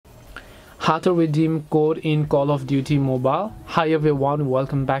how to redeem code in Call of Duty Mobile. Hi everyone,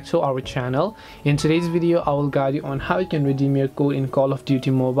 welcome back to our channel. In today's video I will guide you on how you can redeem your code in Call of Duty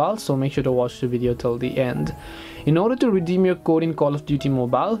Mobile, so make sure to watch the video till the end. In order to redeem your code in Call of Duty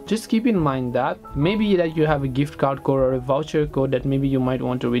Mobile, just keep in mind that maybe that you have a gift card code or a voucher code that maybe you might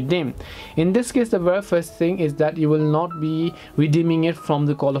want to redeem. In this case, the very first thing is that you will not be redeeming it from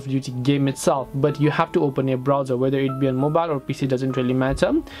the Call of Duty game itself, but you have to open a browser, whether it be on mobile or PC, doesn't really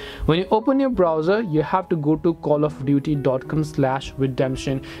matter. When you open your browser, you have to go to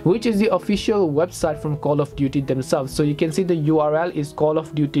callofduty.com/redemption, which is the official website from Call of Duty themselves. So you can see the URL is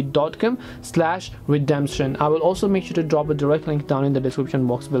callofduty.com/redemption. I will also make sure to drop a direct link down in the description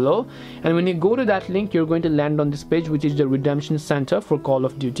box below, and when you go to that link, you're going to land on this page, which is the redemption center for Call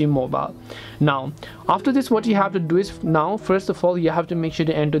of Duty Mobile. Now after this, what you have to do is, now first of all, you have to make sure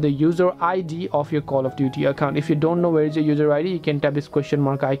to enter the user ID of your Call of Duty account. If you don't know where is your user ID, you can tap this question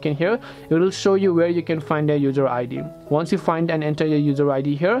mark icon here. It will show you where you can find your user ID. Once you find and enter your user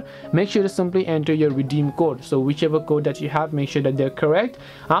ID here, make sure to simply enter your redeem code. So whichever code that you have, make sure that they're correct.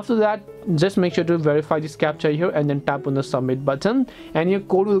 After that, just make sure to verify this captcha here and then tap on the submit button, and your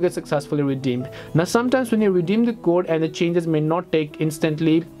code will get successfully redeemed. Now sometimes when you redeem the code and the changes may not take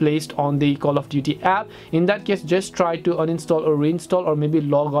instantly placed on the Call of Duty app, in that case just try to uninstall or reinstall, or maybe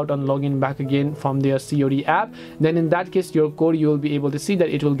log out and log in back again from their COD app. Then in that case, your code, you will be able to see that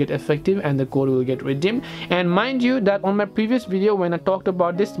it will get effective and the code will get redeemed. And mind you that on my previous video when I talked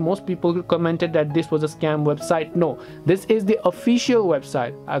about this, most people commented that this was a scam website. No, this is the official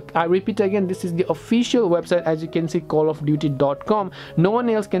website. I repeat again, this is the official website. As you can see, callofduty.com. no one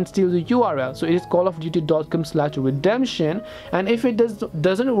else can steal the URL, so it is callofduty.com/redemption. and if it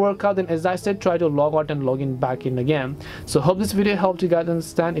doesn't work out, then as I said, try to log out and log in back in again. So hope this video helped you guys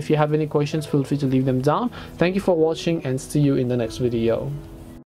understand. If you have any questions, feel free to leave them down. Thank you for watching and see you in the next video.